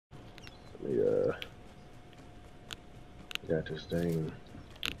Yeah. Got this thing.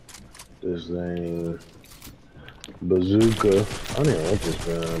 This thing. Bazooka. I don't even want this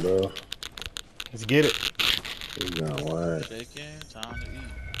gun, bro. Let's get it. This gun wide. Shaking, time to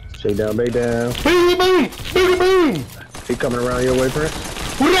eat. Shake down, bake down. Boom, boom, boom, boom. He coming around your way, Prince?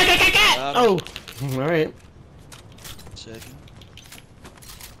 Oh, all right. Checking.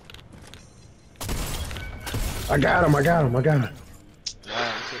 I got him. Wow,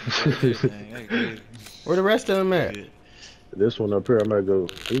 we took everything. Where the rest of them at? This one up here, I'm gonna go.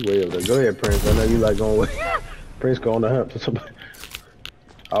 He way up there. Go ahead, Prince. I know you like going way. Prince go on the hunt for somebody.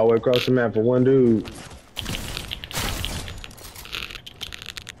 All the way across the map for one dude.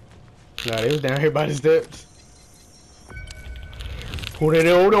 Nah, they was down here by the steps. Put it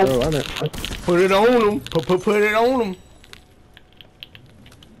on them. Oh, Put it on them. Put it on them.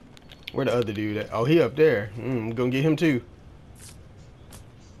 Where the other dude at? Oh, he up there. I'm gonna get him too.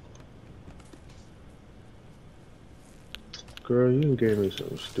 Girl, you gave me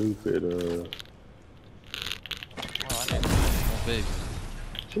some stupid. Oh, I need one baby.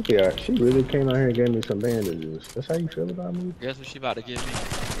 She really came out here and gave me some bandages. That's how you feel about me? Guess what she about to give me?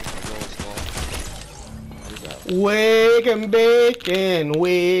 Wake and bacon,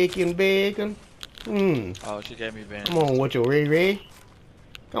 wake and bacon. Oh, she gave me bandages. Come on, what your Ray?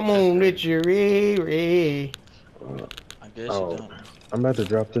 Come on, with your Ray. I guess you don't. I'm about to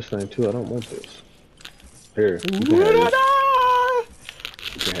drop this thing too. I don't want this. Here. You can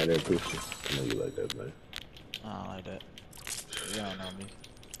have that picture. I know you like that, man. I don't like that. You don't know me.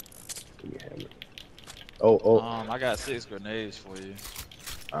 You can have it. Oh. I got 6 grenades for you.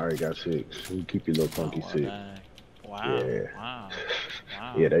 I already got 6. You keep your little funky 6. Wow. Yeah. Wow.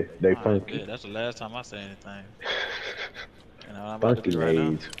 Yeah, they funky. Yeah, that's the last time I say anything. You know what I'm Funky about to do right now?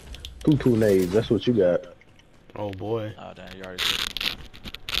 nades. Poo nades. That's what you got. Oh boy. Oh damn, you already took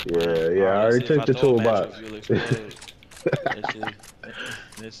Yeah, it. I already took the toolbox.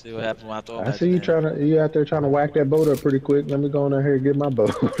 Let's see what happens when I throw a I see you out there trying to whack that boat up pretty quick. Let me go on out here and get my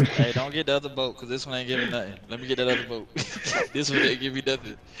boat. Hey, don't get the other boat, cause this one ain't giving nothing. Let me get that other boat. This one ain't give me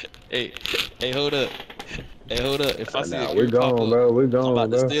nothing. Hey, hold up. Hey, hold up. If I see a we're pop going, up, bro. We're going, I'm about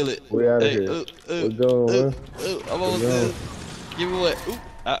bro. to steal it. We out of hey, here. We're going, bro. I'm almost there. Give me what? Ooh,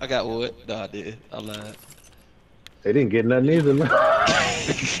 I got what? No, I didn't. I lied. They didn't get nothing either, man.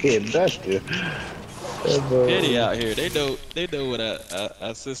 Get dusted. Petty out here. They know what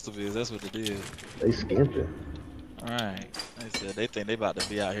our system is. That's what it is. They skimping. Alright. They think they about to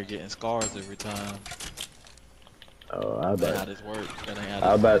be out here getting scars every time. Oh, I was how this works.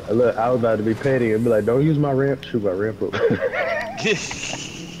 I was about to be petty and be like, don't use my ramp. Shoot my ramp up.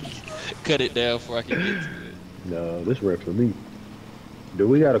 Cut it down before I can get to it. No, this ramp for me. Do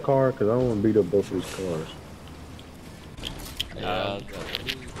we got a car? Cause I don't want to beat up both of these cars. Yeah,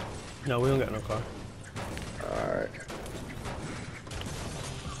 no, we don't got no car. Alright.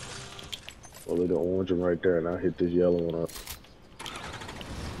 Well, look at the orange one right there, and I'll hit this yellow one up.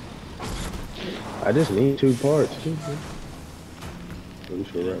 I just need 2 parts, too. Pretty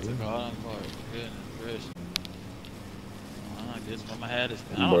sure right now. I guess if I'm gonna have this,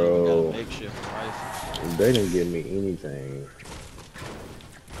 I don't even got a makeshift rifle. They didn't give me anything.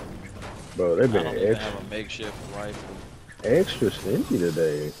 Bro, they been I don't even have a makeshift rifle. Extra stingy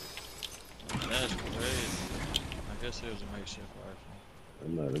today. That's crazy. I guess it was a makeshift rifle.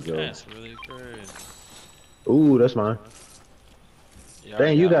 I'm about to go. That's really crazy. Ooh, that's mine. Yeah,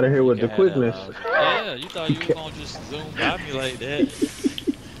 dang, you got to hear with the quickness. Yeah, you thought you were gonna just zoom by me like that.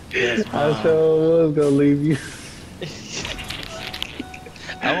 That's mine. I sure was gonna leave you.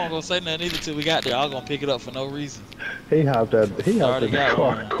 I wasn't gonna say nothing either till we got there. I was gonna pick it up for no reason. He hopped out the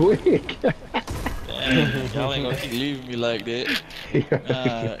car quick. Y'all ain't gonna keep leaving me like that.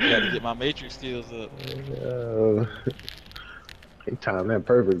 Gotta get my matrix skills up. He timed that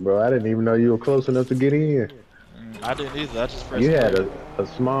perfect, bro. I didn't even know you were close enough to get in. I didn't either. I just pressed. You had a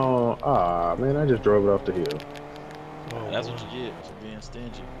small. Ah, man, I just drove it off the hill. That's what you get for being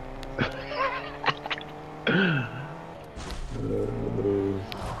stingy. Oh,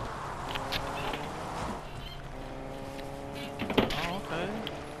 okay.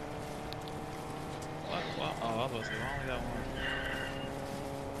 What? Oh, I was I only got one.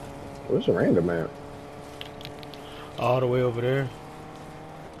 Where's the random map? All the way over there.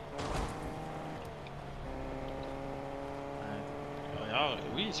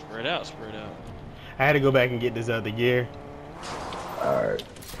 We spread out. I had to go back and get this other gear. Alright.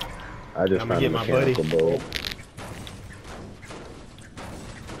 I just found a my buddy. bolt.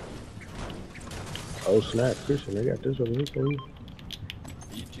 Oh snap, Christian, they got this over here for you.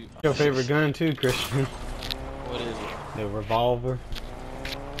 Your favorite gun too, Christian? What is it? The revolver.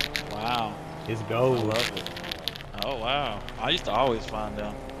 Wow. It's I gold. love it. Oh wow. I used to always find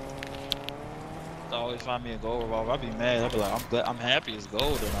them. Always find me a gold revolver. I'd be mad. I'd be like, I'm happy it's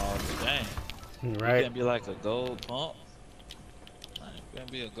gold and all, but dang. It Right. can't be like a gold pump. It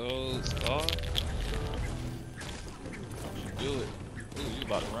can't be a gold star. Don't you do it. Ooh, you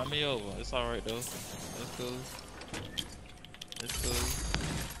about to run me over. It's alright though. It's cool. It's cool.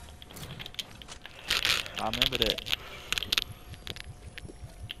 I remember that.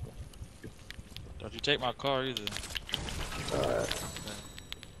 Don't you take my car either. Alright.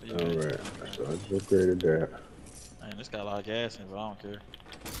 You Alright. So I just upgraded that. Man, this got a lot of gas in it, but I don't care.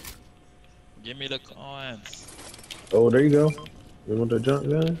 Give me the coins. Oh, there you go. You want the junk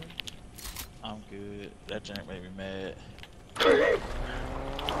gun? I'm good. That jank made me mad.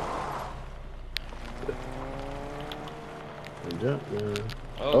 The junk gun.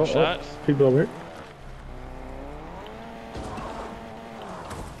 Oh, shots. Oh, people over here.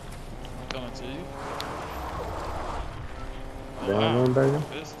 I'm coming to you. Oh, Down on, baby.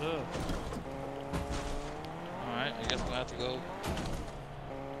 Good stuff. Alright, I guess we'll have to go.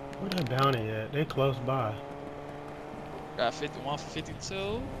 Where that bounty at? They close by. Got 51 for 52.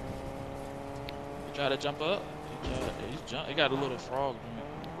 You try to jump up. He got a little frog joint.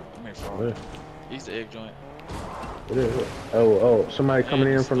 I mean frog. Where? He's the egg joint. What is it? Oh, somebody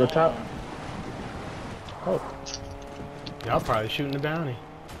coming in from the top? Oh. Y'all probably shooting the bounty.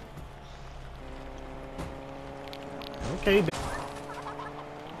 Okay. I'm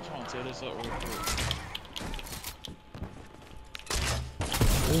trying to tear this up real quick.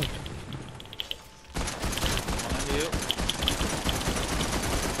 On the hill.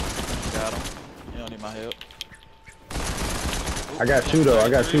 Got him. You don't need my help. I got two though. I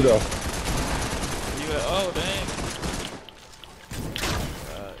got two though. You got, oh dang.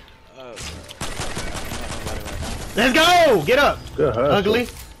 Let's go! Get up! Good hustle. Ugly.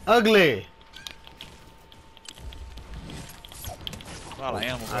 Ugly. A lot of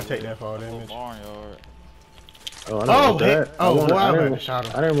animals. I'll take that for all damage. Barnyard. Oh, I didn't Oh, want that. boy, I I didn't shot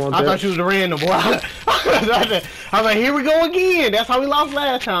him. I didn't want I that. thought you was a random boy. I was like, here we go again. That's how we lost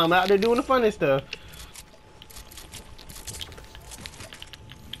last time. Out there doing the funny stuff.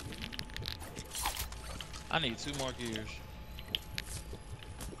 I need 2 more gears.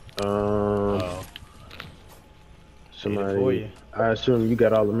 For Somebody. you. I assume you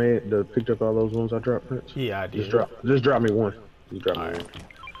got all the picked up all those ones I dropped, Prince. Yeah, I did. Just drop me one. Just drop me Alright. one.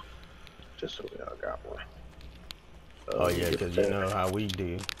 Just so we all got one. Oh yeah, because you know how we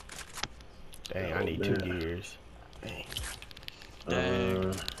do. Dang, I need 2 man. gears. Dang.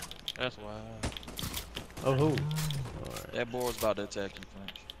 Dang. That's wild. Oh, who? That board's about to attack you,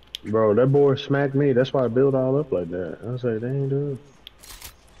 French. Bro, that boy smacked me. That's why I built all up like that. I was like, dang, dude.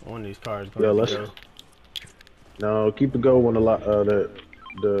 One of these cars Yeah, going let's. to go. No, keep the gold one alive.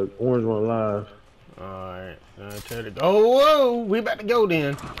 The orange one alive. Alright. Oh, whoa! We about to go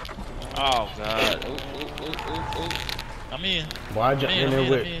then. Oh, God. Ooh. I'm in. Boy, I jumped in there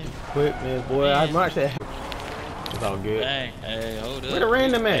with quickness, boy. I marched that. It's all good. Dang. Hey, hold up. Where the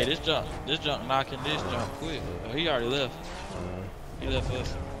random at? Hey, this jump knocking this jump quick. Oh, he already left. He left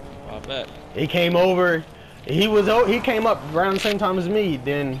us. I bet. He came over. He came up around the same time as me.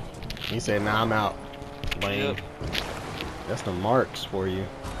 Then he said, "Nah, I'm out." Lame. Yep. That's the marks for you.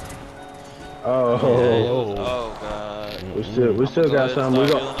 Oh. Oh, God. We still got some. We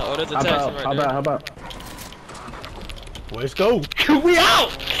go. Oh, there's a taxi right there. How about? Let's go. We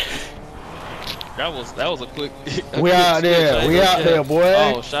out. That was a quick. We out there. We out there, boy.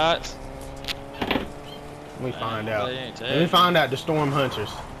 Oh, shots. Let me find Man, out. they ain't Let me find out the storm hunters.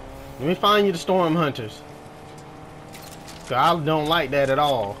 Let me find you the storm hunters. Cause I don't like that at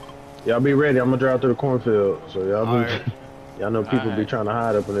all. Y'all be ready. I'm gonna drive through the cornfield. So y'all be. Alright. Y'all know people be Alright. trying to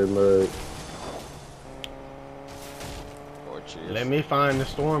hide up in this mud. Let me find the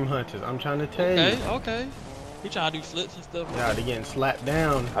storm hunters. I'm trying to tell you. Okay. He trying to do flips and stuff. Yeah, they getting slapped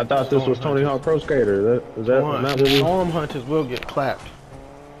down. I thought this was Tony Hawk Pro Skater. Is that not what we? Storm hunters will get clapped.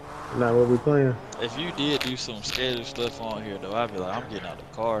 Not what we playing. If you did do some skater stuff on here, though, I'd be like, I'm getting out of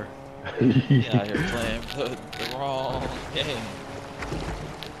the car. Get out here playing the wrong game.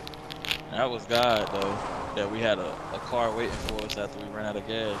 That was God, though, that we had a car waiting for us after we ran out of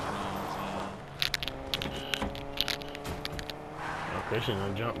gas. You know what Oh, Christian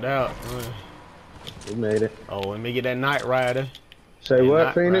done jumped out. We made it. Oh, let me get that Night Rider. Say That what,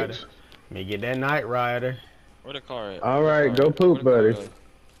 Knight Phoenix? Rider. Let me get that Night Rider. I'm saying? Where the car at? All right, go poop, buddy. Where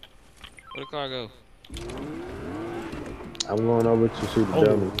the car go? I'm going over to see the Oh,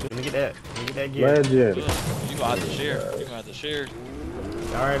 dummy. let me get that. Let me get that gear. Legend. You gonna have to share. You gonna have to share.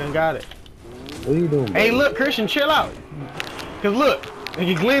 All right, I got it. What are you doing? Hey, buddy? look, Christian, chill out. Cause look,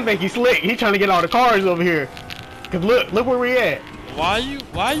 Nigga Glenn think he's slick. He trying to get all the cars over here. Cause look where we at. Why you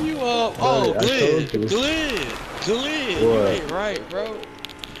oh, Glenn, you ain't right, bro.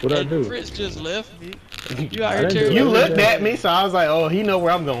 What I do? Fritz just left me. You out here tearing You looked at me, so I was like, oh, he know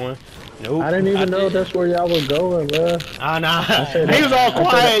where I'm going. Nope. I didn't even know that's where y'all was going, bro. Nah. He was all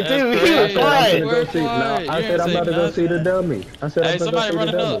quiet too. He was quiet. I said I'm about to go see the dummy. I said I'm about to go see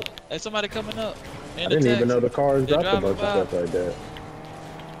the dummy. Hey, somebody coming up. I didn't even know the cars dropped a bunch of stuff like that.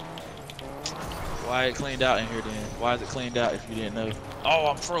 Why it cleaned out in here then? Why is it cleaned out if you didn't know? Oh,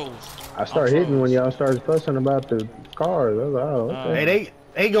 I'm froze. I started hitting when y'all started fussing about the cars. I was like, oh, okay. Hey,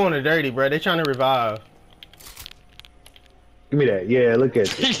 they going to dirty, bro. They trying to revive. Give me that. Yeah, look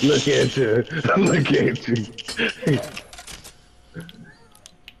at you. Look at you. Look at you.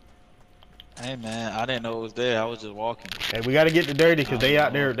 Hey man, I didn't know it was there. I was just walking. Hey, we gotta get the dirty because they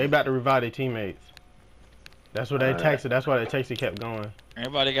out there. They about to revive their teammates. That's what they texted. That's why they texted kept going.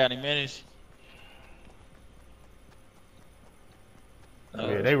 Everybody got any minis?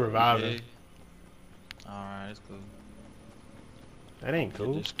 Yeah, they reviving. Okay. Alright, it's cool. That ain't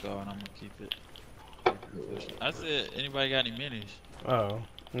cool. Just go and I'm gonna keep it. I said, anybody got any minis? Oh,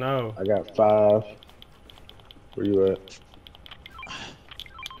 no. I got 5. Where you at?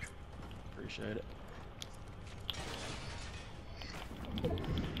 Appreciate it.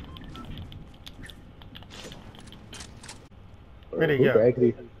 Where'd he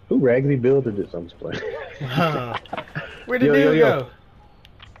go? Who raggedy builded this? I'm just playing. Where'd the dude go?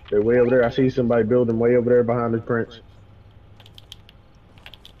 They're way over there. I see somebody building way over there behind the Prince.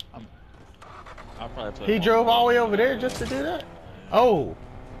 He drove all the way over there just to do that? Oh.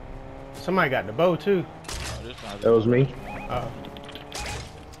 Somebody got the bow too. That was me.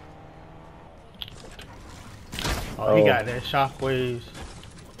 Oh, he got that shockwaves.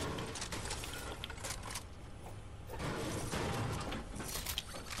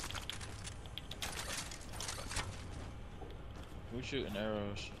 We're shooting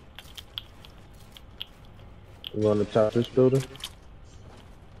arrows. You on the top of this building?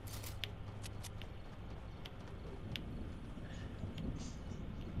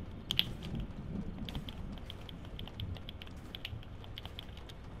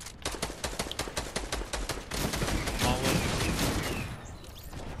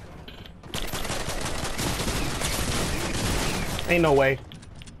 Ain't no way.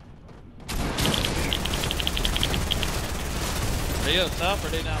 They up top or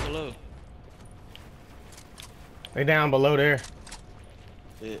they down below? They down below there.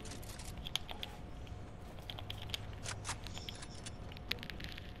 Yeah.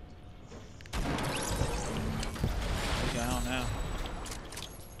 They down now.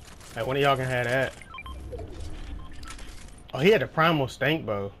 Hey, one of y'all can have that. Oh, he had a primal stank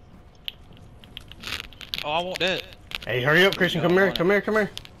bow. Oh, I want that. Hey, hurry up, Christian. Come here. Come here. Come here.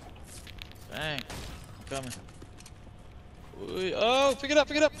 Dang. I'm coming. Oh, pick it up.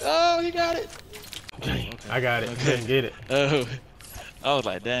 Pick it up. Oh, he got it. Okay. I got it. Couldn't get it. Oh, I was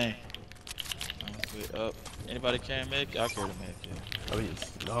like, dang. Up. Anybody can make it? I could make it. Oh,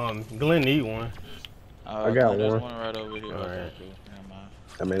 yes. Glenn need one. I got there's one. One right over here. All right. Cool. Never mind.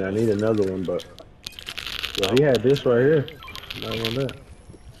 I mean, I need another one, but well, he had this right here. Not on that.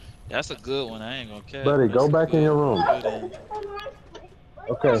 That's a good one. I ain't gonna care. Buddy, go back in your room.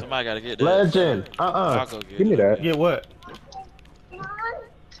 Okay. Somebody gotta get that. Legend. Give me that. Get what?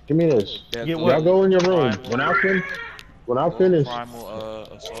 Give me this. Get what? Y'all go in your room. When I finish. Primal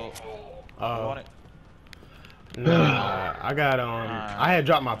assault. You want it? Nah, I got I had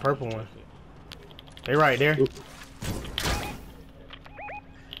dropped my purple one. They right there.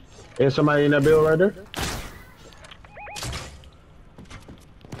 Is somebody in that build right there?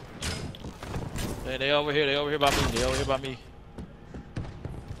 They over here. They over here by me. They over here by me.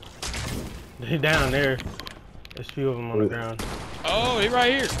 They down there. There's a few of them on the ground. Oh, he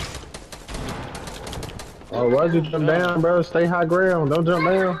right here. Oh, why'd you jump down, bro? Stay high ground. Don't jump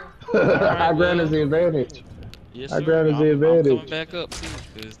down. High ground is the advantage. Yes, high ground is the advantage. I'm coming back up too.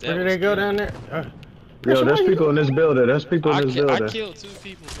 Where did they go down there? Yo, there's people in this building. There's people in this building. I killed 2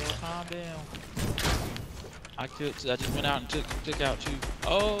 people, bro. Calm down. I killed 2. I just went out and took out 2.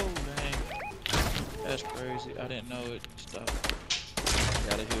 Oh, dang. That's crazy. I didn't know it stopped.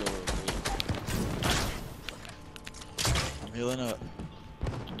 Gotta heal real quick. I'm healing up.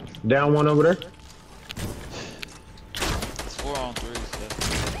 Down one over there. It's 4 on 3, so.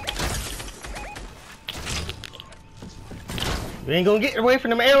 You ain't gonna get away from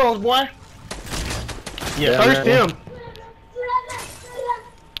them arrows, boy. Yeah, down first him.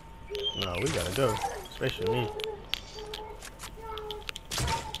 No, we gotta go. Especially me.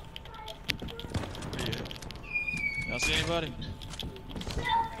 Y'all see anybody?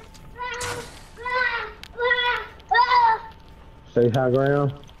 Stay high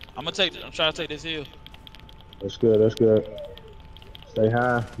ground. I'm trying to take this hill. That's good. That's good. Stay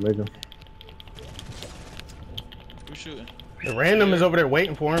high. Make him. Who's shooting? The random is over there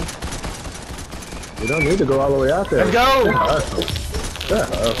waiting for him. You don't need to go all the way out there. Let's go!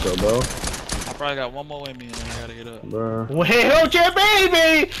 That's hustle, bro. I probably got one more in me and then I gotta get up. Bro. Well, your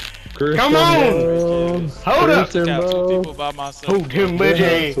baby! Christian, Come on! bro. Hold up! I got two bro. people by myself. Hold him,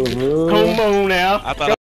 buddy. Hustle, bro. Come on now. I thought